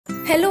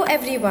Hello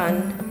everyone.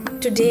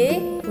 Today,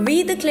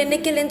 we the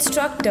clinical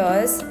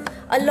instructors,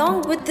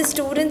 along with the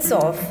students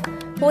of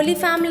Holy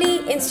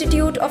Family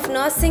Institute of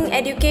Nursing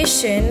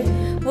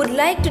Education, would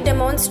like to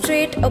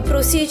demonstrate a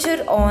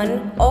procedure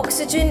on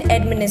oxygen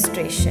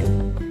administration.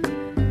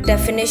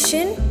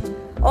 Definition: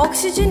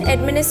 oxygen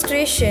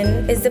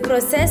administration is the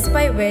process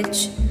by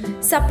which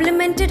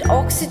supplemented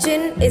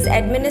oxygen is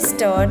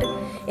administered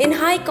in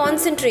high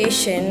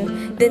concentration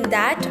than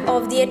that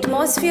of the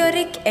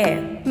atmospheric air.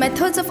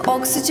 Methods of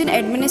oxygen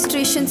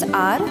administrations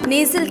are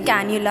nasal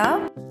cannula,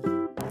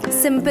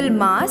 simple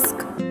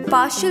mask,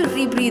 partial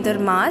rebreather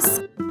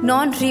mask,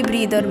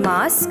 non-rebreather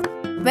mask,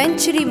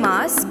 venturi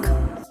mask,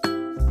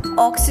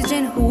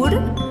 oxygen hood,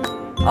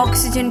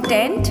 oxygen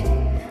tent,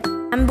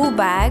 bamboo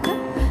bag,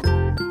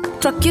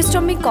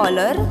 tracheostomy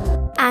collar,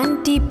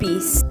 and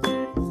T-piece.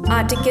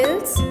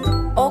 Articles: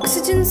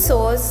 oxygen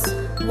source,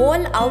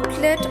 wall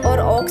outlet or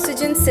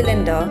oxygen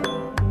cylinder,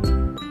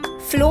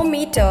 flow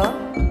meter,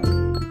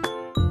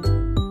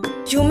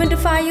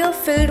 humidifier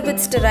filled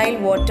with sterile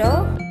water,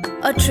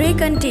 a tray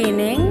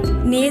containing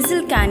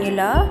nasal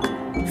cannula,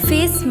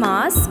 face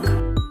mask,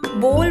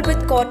 bowl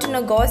with cotton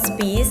or gauze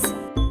piece,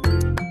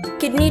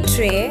 kidney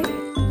tray,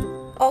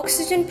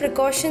 oxygen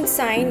precaution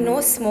sign no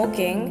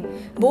smoking,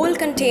 bowl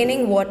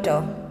containing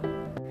water.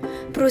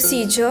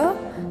 Procedure: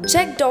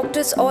 check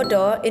doctor's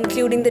order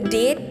including the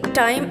date,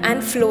 time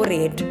and flow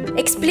rate.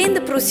 Explain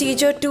the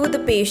procedure to the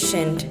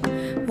patient.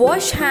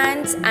 Wash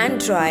hands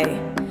and dry.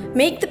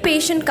 Make the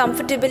patient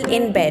comfortable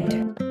in bed.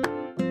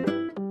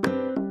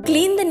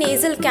 Clean the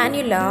nasal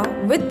cannula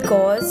with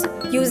gauze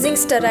using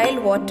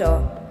sterile water.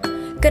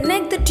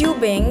 Connect the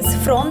tubings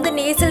from the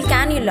nasal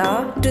cannula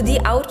to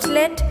the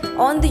outlet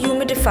on the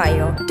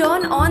humidifier.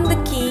 Turn on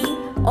the key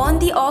on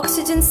the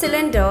oxygen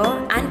cylinder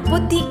and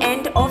put the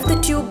end of the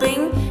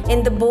tubing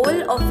in the bowl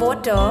of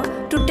water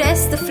to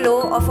test the flow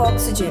of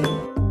oxygen.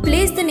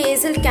 Place the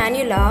nasal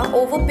cannula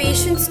over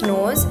patient's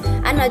nose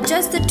and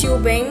adjust the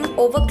tubing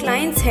over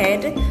client's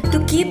head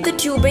to keep the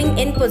tubing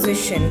in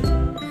position.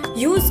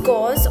 Use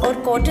gauze or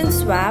cotton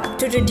swab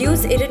to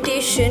reduce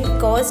irritation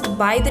caused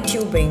by the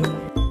tubing.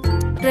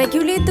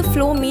 Regulate the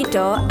flow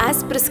meter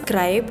as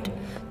prescribed.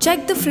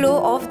 Check the flow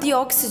of the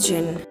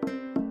oxygen.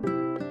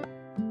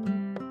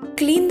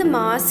 Clean the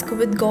mask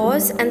with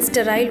gauze and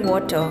sterile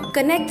water.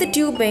 Connect the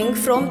tubing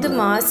from the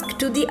mask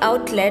to the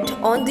outlet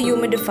on the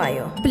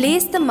humidifier.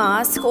 Place the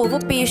mask over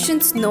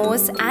patient's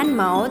nose and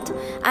mouth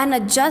and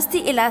adjust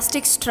the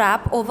elastic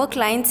strap over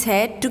client's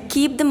head to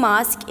keep the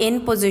mask in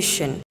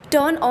position.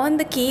 Turn on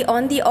the key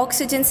on the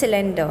oxygen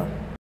cylinder.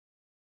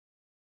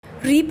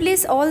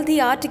 Replace all the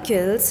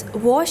articles,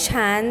 wash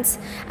hands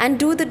and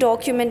do the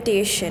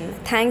documentation.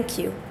 Thank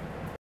you.